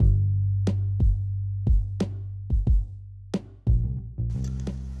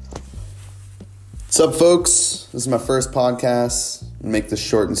What's up, folks? This is my first podcast. Make this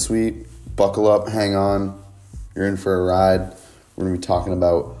short and sweet. Buckle up, hang on. You're in for a ride. We're going to be talking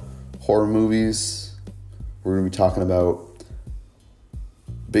about horror movies. We're going to be talking about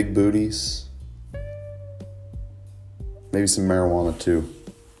big booties. Maybe some marijuana too,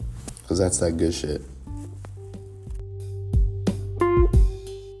 because that's that good shit.